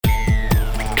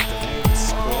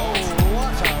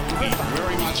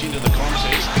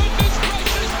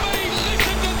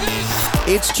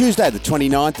It's Tuesday, the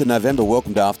 29th of November.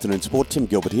 Welcome to Afternoon Sport. Tim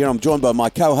Gilbert here. I'm joined by my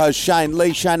co-host Shane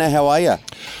Lee. Shane, how are you?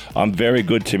 I'm very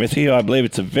good, Timothy. I believe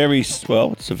it's a very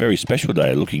special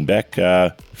day looking back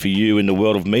for you in the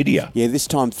world of media. Yeah, this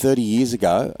time 30 years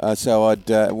ago.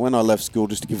 When I left school,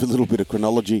 just to give a little bit of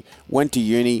chronology, went to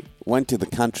uni, went to the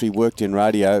country, worked in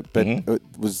radio, but it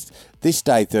was this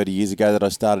day 30 years ago that I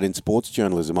started in sports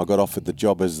journalism. I got offered the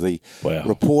job as the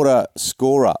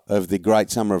reporter-scorer of the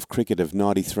great summer of cricket of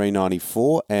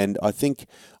 93-94, and I think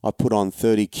I put on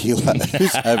 30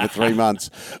 kilos over 3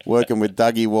 months, working with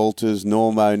Dougie Walters,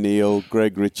 Norm O'Neill,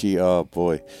 Greg Ritchie. Oh,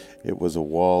 boy, it was a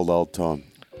wild old time.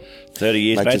 30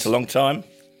 years, mate, it's a long time.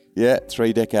 Yeah,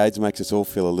 3 decades makes us all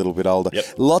feel a little bit older. Yep.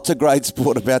 Lots of great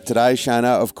sport about today,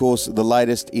 Shana. Of course, the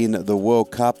latest in the World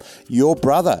Cup. Your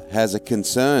brother has a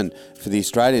concern for the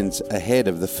Australians ahead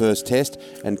of the first test,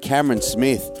 and Cameron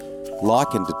Smith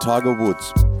likened to Tiger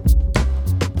Woods.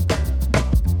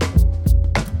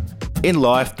 In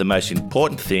life, the most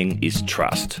important thing is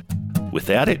trust.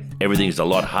 Without it, everything is a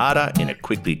lot harder in a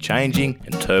quickly changing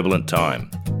and turbulent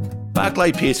time.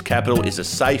 Barclay Pierce Capital is a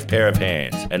safe pair of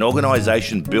hands, an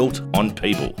organisation built on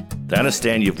people. They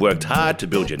understand you've worked hard to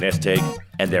build your nest egg,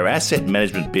 and their asset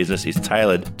management business is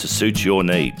tailored to suit your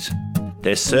needs.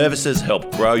 Their services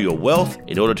help grow your wealth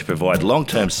in order to provide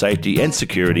long-term safety and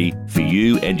security for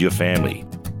you and your family.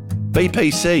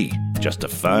 BPC, just a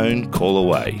phone call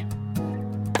away.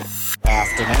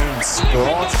 Afternoon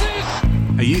Sport.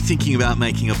 Are you thinking about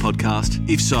making a podcast?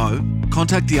 If so,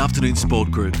 contact the Afternoon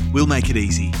Sport Group. We'll make it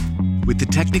easy. With the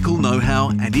technical know-how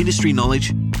and industry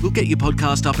knowledge, we'll get your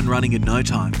podcast up and running in no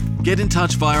time. Get in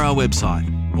touch via our website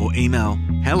or email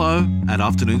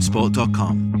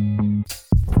hello@afternoonsport.com.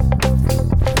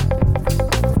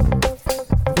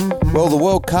 Well, the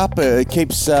World Cup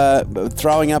keeps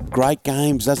throwing up great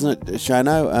games, doesn't it,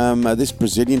 Shano? This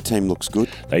Brazilian team looks good.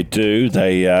 They do.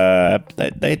 They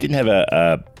didn't have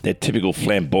their typical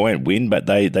flamboyant win, but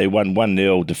they won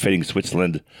 1-0, defeating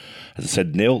Switzerland, as I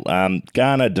said, 0.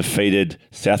 Ghana defeated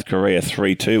South Korea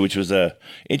 3-2, which was an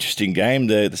interesting game.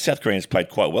 The South Koreans played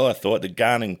quite well, I thought. The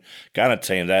Ghana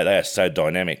team, they are so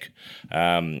dynamic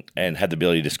and had the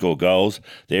ability to score goals.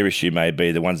 Their issue may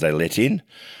be the ones they let in.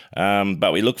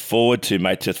 But we look forward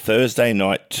to Thursday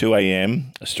night, 2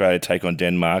 a.m, Australia take on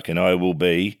Denmark, and I will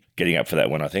be getting up for that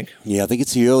one, I think. Yeah, I think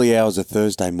it's the early hours of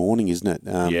Thursday morning, isn't it?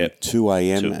 2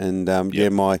 a.m. And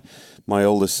my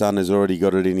oldest son has already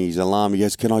got it in his alarm. He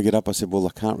goes, "Can I get up?" I said, "Well, I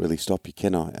can't really stop you,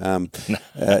 can I?"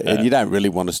 And you don't really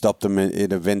want to stop them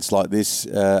in events like this.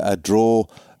 A draw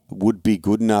would be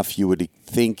good enough, you would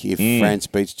think, if France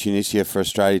beats Tunisia for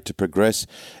Australia to progress.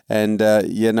 And,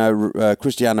 Cristiano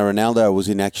Ronaldo was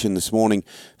in action this morning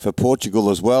for Portugal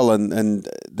as well, and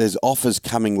there's offers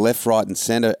coming left, right and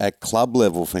centre at club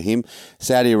level for him.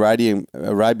 Saudi Arabian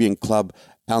club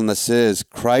Al Nassr's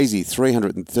crazy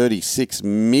 $336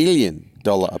 million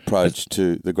approach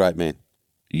to the great man.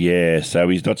 Yeah, so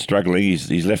he's not struggling.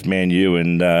 He's left Man U,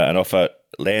 and an offer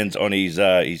lands on his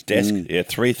desk. Yeah,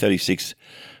 $336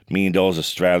 million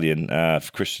Australian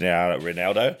for Cristiano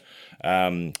Ronaldo.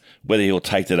 Whether he'll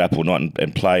take that up or not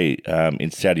and play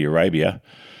in Saudi Arabia.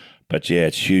 But yeah,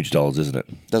 it's huge dollars, isn't it?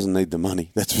 Doesn't need the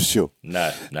money, that's for sure.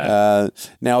 No. Now,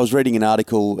 I was reading an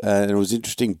article, and it was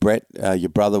interesting. Brett, your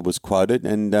brother, was quoted,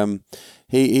 and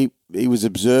he was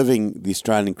observing the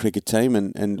Australian cricket team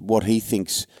and what he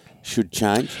thinks should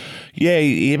change. Yeah,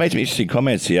 he made some interesting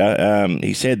comments here.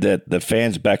 He said that the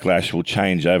fans' backlash will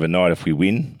change overnight if we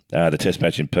win the Test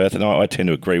match in Perth, and I tend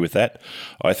to agree with that.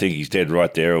 I think he's dead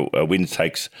right there. A win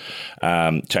changes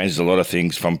a lot of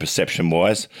things from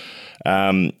perception-wise.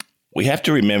 We have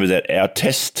to remember that our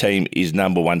Test team is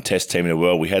number one Test team in the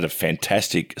world. We had a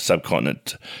fantastic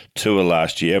subcontinent tour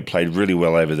last year, played really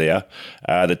well over there.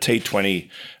 The T20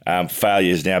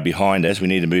 failure is now behind us. We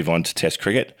need to move on to Test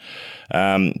cricket.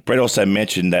 Brett also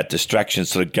mentioned that distractions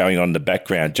sort of going on in the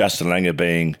background. Justin Langer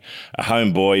being a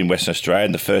homeboy in Western Australia,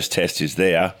 and the first Test is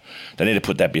there. They need to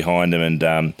put that behind them and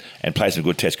play some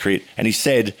good Test cricket. And he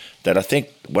said that I think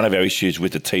one of our issues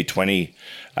with the T20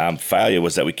 failure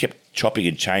was that we kept chopping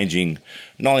and changing,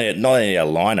 not only our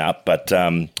lineup, but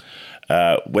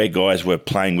where guys were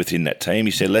playing within that team.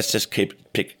 He said, let's just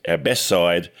pick our best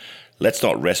side, let's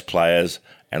not rest players,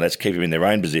 and let's keep them in their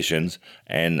own positions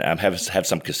and have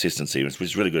some consistency, which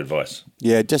is really good advice.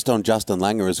 Yeah, just on Justin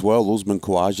Langer as well, Usman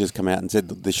Khawaja has come out and said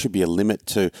that there should be a limit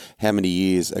to how many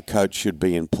years a coach should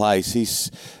be in place.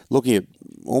 He's looking at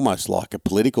almost like a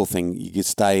political thing. You could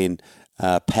stay in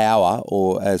power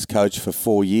or as coach for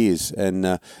 4 years,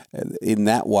 and in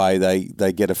that way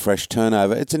they get a fresh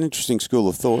turnover. It's an interesting school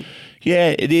of thought.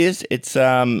 Yeah, it is. It's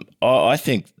I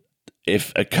think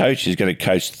if a coach is going to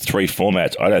coach 3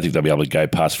 formats, I don't think they'll be able to go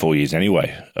past 4 years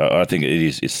anyway. I think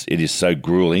it is so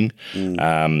grueling.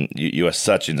 You are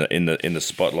such in the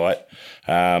spotlight.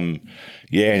 And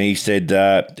he said,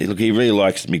 look, he really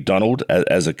likes McDonald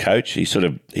as a coach. He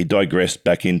digressed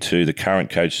back into the current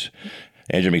coach,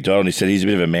 Andrew McDonald. He said he's a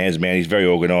bit of a man's man. He's very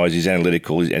organised. He's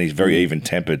analytical, and he's very even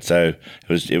tempered. So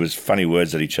it was funny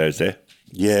words that he chose there.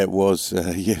 Yeah, it was.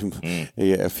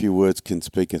 A few words can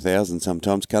speak 1,000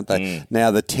 sometimes, can't they? Now,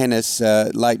 the tennis,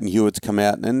 Leighton Hewitt's come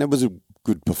out, and it was a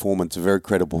good performance, a very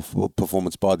credible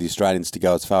performance by the Australians to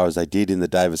go as far as they did in the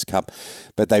Davis Cup.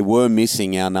 But they were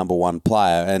missing our number one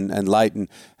player, and Leighton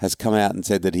has come out and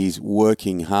said that he's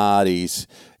working hard.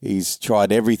 He's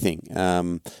tried everything,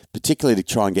 particularly to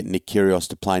try and get Nick Kyrgios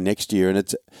to play next year.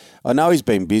 And I know he's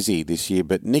been busy this year,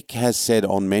 but Nick has said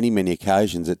on many, many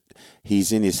occasions that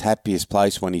he's in his happiest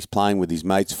place when he's playing with his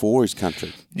mates for his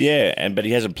country. Yeah, but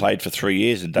he hasn't played for 3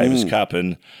 years in Davis Cup,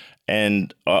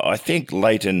 and I think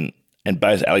Leighton and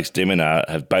both Alex de Minaur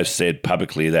have both said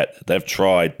publicly that they've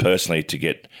tried personally to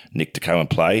get Nick to come and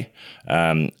play,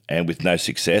 and with no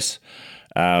success.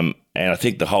 And I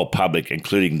think the whole public,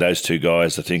 including those two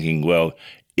guys, are thinking, well,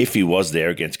 if he was there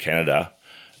against Canada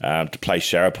to play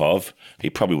Sharapov,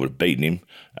 he probably would have beaten him,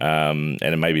 and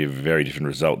it may be a very different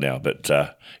result now. But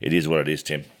it is what it is,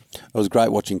 Tim. It was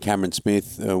great watching Cameron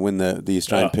Smith win the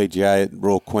Australian PGA at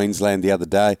Royal Queensland the other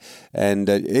day, and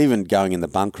even going in the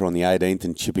bunker on the 18th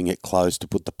and chipping it close to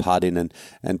put the putt in,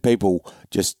 and people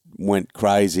just went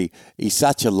crazy. He's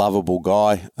such a lovable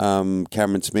guy,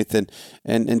 Cameron Smith,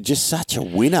 and just such a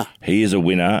winner. He is a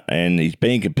winner, and he's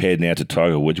being compared now to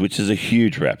Tiger Woods, which is a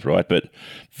huge rap, right? But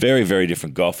very, very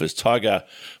different golfers. Tiger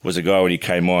was a guy when he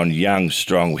came on, young,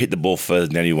 strong, hit the ball further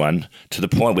than anyone, to the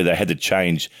point where they had to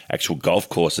change actual golf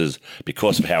courses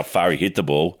because of how far he hit the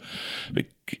ball.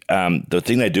 The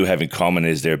thing they do have in common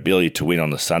is their ability to win on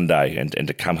the Sunday and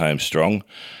to come home strong.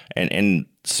 And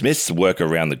Smith's work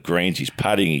around the greens, his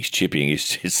putting, his chipping,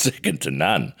 is second to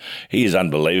none. He is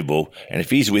unbelievable. And if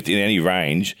he's within any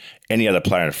range, any other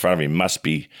player in front of him must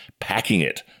be packing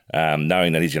it,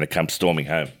 knowing that he's going to come storming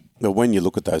home. But when you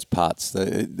look at those putts,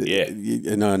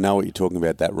 and I know what you're talking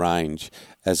about, that range.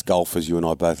 As golfers, you and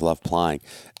I both love playing.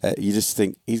 You just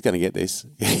think, he's going to get this.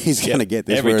 He's going to get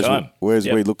this. Every time. Whereas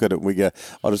we look at it and we go,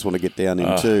 I just want to get down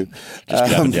in too.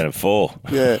 Just go up and down and fall.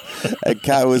 Yeah.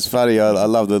 It was funny. I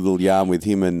love the little yarn with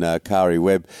him and Kari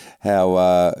Webb,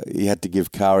 how he had to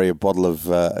give Kari a bottle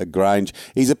of Grange.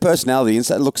 He's a personality. And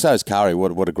look, so is Kari.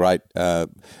 What a great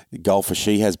golfer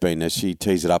she has been as she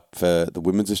tees it up for the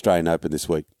Women's Australian Open this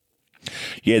week.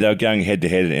 Yeah, they were going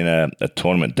head-to-head in a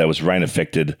tournament that was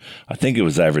rain-affected. I think it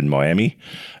was over in Miami,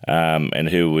 and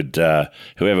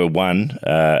whoever won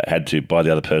had to buy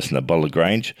the other person a bottle of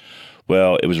Grange.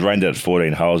 Well, it was rained out at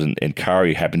 14 holes, and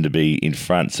Kari happened to be in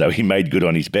front, so he made good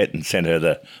on his bet and sent her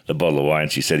the bottle of wine.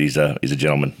 She said he's a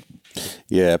gentleman.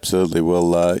 Yeah, absolutely.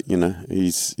 Well,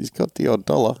 he's got the odd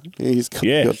dollar. He's got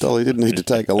the odd dollar. He didn't need to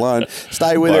take a loan.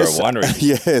 Stay with us.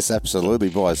 Yes, absolutely.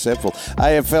 Buy several.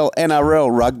 AFL, NRL,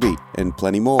 rugby, and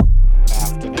plenty more.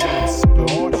 Afternoon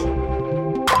Sport.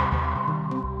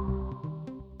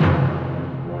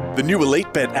 The new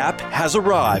EliteBet app has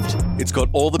arrived. It's got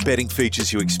all the betting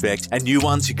features you expect and new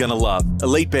ones you're going to love.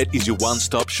 EliteBet is your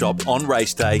one-stop shop on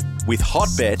race day with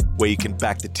Hotbet, where you can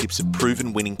back the tips of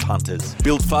proven winning punters,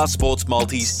 build fast sports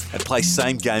multis, and play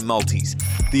same-game multis.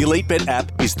 The EliteBet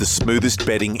app is the smoothest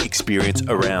betting experience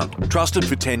around. Trusted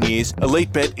for 10 years,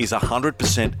 EliteBet is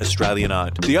 100%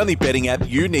 Australian-owned. The only betting app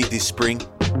you need this spring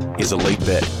is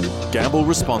EliteBet. Gamble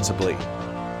responsibly.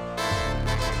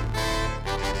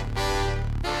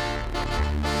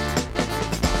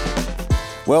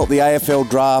 Well, the AFL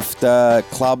draft,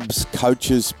 clubs,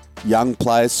 coaches, young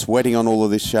players sweating on all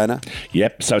of this, Shona.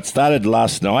 Yep, so it started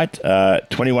last night.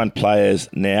 21 players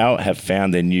now have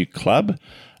found their new club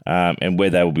and where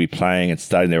they will be playing and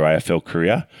starting their AFL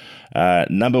career.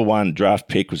 Number 1 draft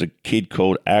pick was a kid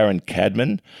called Aaron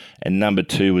Cadman, and number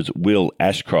 2 was Will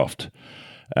Ashcroft.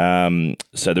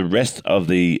 So the rest of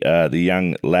the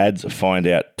young lads find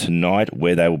out tonight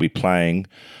where they will be playing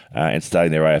and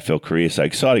starting their AFL career. So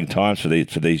exciting times for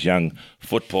these young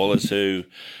footballers who,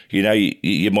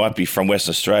 you might be from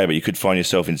Western Australia, but you could find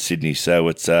yourself in Sydney. So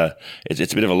it's a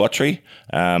bit of a lottery.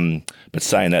 But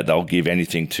saying that, they'll give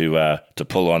anything to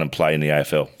pull on and play in the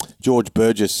AFL. George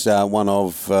Burgess, one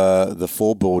of the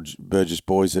 4 Burgess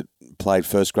boys that played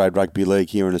first grade rugby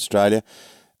league here in Australia,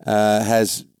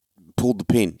 has pulled the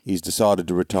pin. He's decided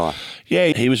to retire. Yeah,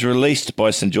 he was released by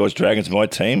St George Dragons, my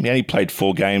team. He only played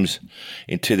 4 games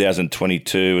in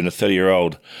 2022, and the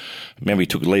 30-year-old, remember, he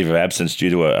took leave of absence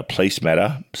due to a police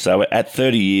matter. So at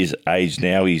 30 years age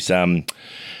now, he's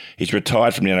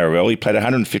retired from the NRL. He played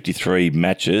 153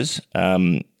 matches.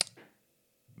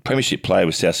 Premiership player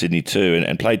with South Sydney too,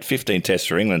 and played 15 tests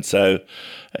for England. So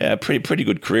pretty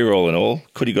good career all in all.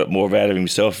 Could he got more out of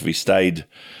himself if he stayed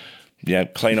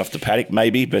clean off the paddock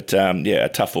maybe, but a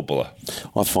tough footballer.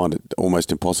 I find it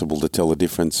almost impossible to tell the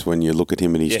difference when you look at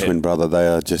him and his twin brother. They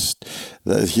are just,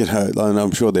 and I'm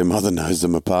sure their mother knows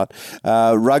them apart.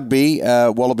 Rugby,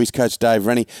 Wallabies coach Dave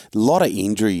Rennie, a lot of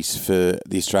injuries for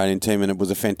the Australian team, and it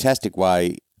was a fantastic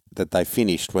way that they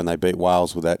finished when they beat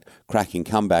Wales with that cracking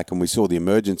comeback, and we saw the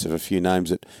emergence of a few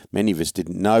names that many of us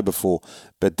didn't know before,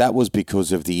 but that was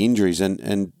because of the injuries,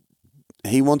 and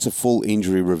he wants a full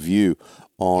injury review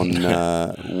on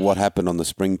what happened on the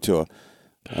spring tour.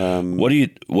 What do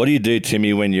you do,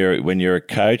 Timmy, when you're a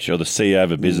coach or the CEO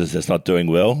of a business that's not doing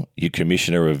well? You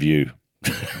commission a review.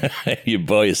 You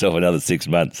buy yourself another 6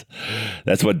 months.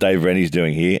 That's what Dave Rennie's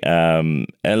doing here. And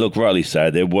look, rightly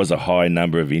so, there was a high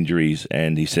number of injuries,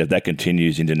 and he said if that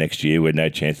continues into next year, we're no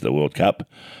chance at the World Cup.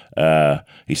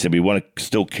 He said we want to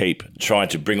still keep trying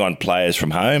to bring on players from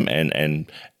home and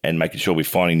making sure we're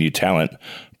finding new talent,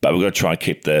 but we've got to try and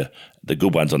keep the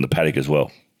good ones on the paddock as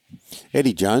well.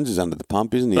 Eddie Jones is under the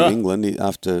pump, isn't he, in England,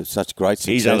 after such great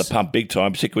success? He's under the pump big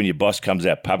time, particularly when your boss comes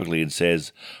out publicly and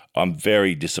says, I'm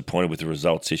very disappointed with the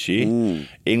results this year.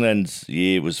 England's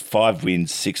year was 5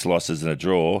 wins, 6 losses and a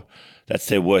draw. That's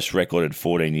their worst record in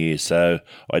 14 years. So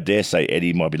I dare say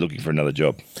Eddie might be looking for another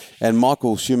job. And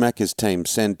Michael Schumacher's team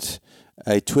sent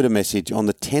a Twitter message on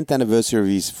the 10th anniversary of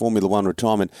his Formula One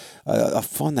retirement. I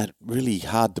find that really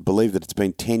hard to believe that it's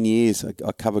been 10 years.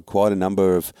 I covered quite a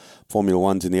number of Formula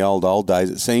Ones in the old days.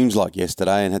 It seems like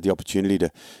yesterday, and had the opportunity to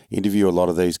interview a lot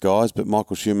of these guys. But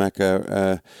Michael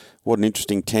Schumacher, what an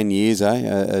interesting 10 years,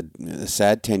 eh? A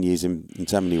sad 10 years in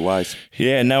so many ways.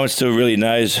 Yeah, no one still really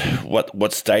knows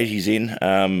what state he's in.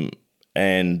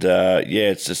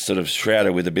 It's just sort of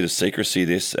shrouded with a bit of secrecy,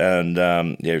 this.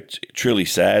 And, truly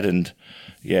sad. And,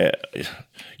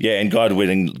 and God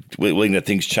willing that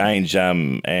things change,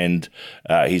 and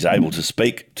he's able to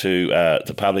speak to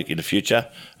the public in the future.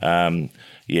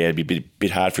 It'd be a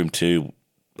bit hard for him to,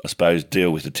 I suppose,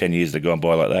 deal with the 10 years that have gone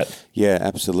by like that. Yeah,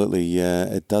 absolutely.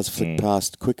 It does flick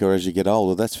past quicker as you get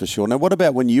older, that's for sure. Now, what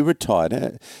about when you retired?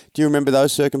 Do you remember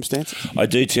those circumstances? I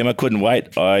do, Tim. I couldn't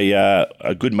wait.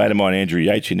 A good mate of mine, Andrew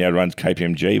Yates, who now runs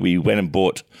KPMG, we went and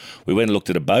looked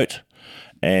at a boat.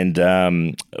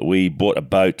 And we bought a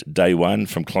boat day one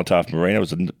from Clontarf Marina. It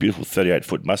was a beautiful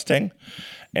 38-foot Mustang.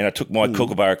 And I took my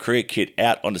Kookaburra career kit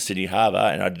out onto Sydney Harbour,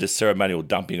 and I did a ceremonial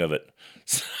dumping of it.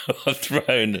 So I've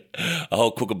thrown a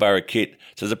whole Kookaburra kit.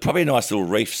 So there's probably a nice little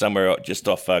reef somewhere just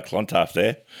off Clontarf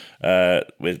there,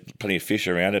 with plenty of fish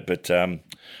around it. But now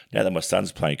that my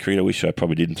son's playing cricket, I wish I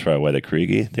probably didn't throw away the career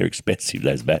gear. They're expensive,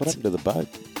 those bats. What happened to the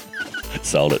boat?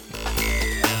 Sold it.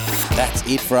 That's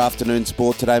it for Afternoon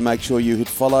Sport today. Make sure you hit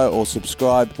follow or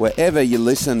subscribe wherever you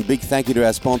listen. Big thank you to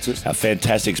our sponsors. Our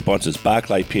fantastic sponsors,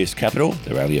 Barclay Pierce Capital.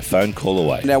 They're only a phone call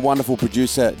away. And our wonderful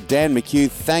producer, Dan McHugh.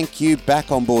 Thank you.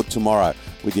 Back on board tomorrow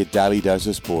with your daily dose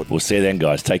of sport. We'll see you then,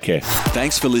 guys. Take care.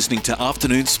 Thanks for listening to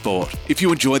Afternoon Sport. If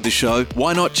you enjoyed the show,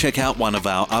 why not check out one of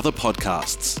our other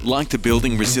podcasts, like the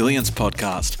Building Resilience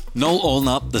podcast. Noel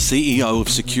Allnutt, the CEO of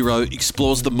Securo,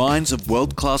 explores the minds of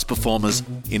world-class performers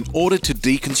in order to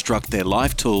deconstruct their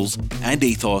life tools and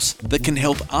ethos that can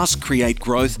help us create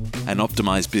growth and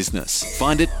optimize business.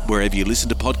 Find it wherever you listen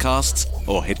to podcasts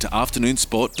or head to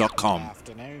afternoonsport.com.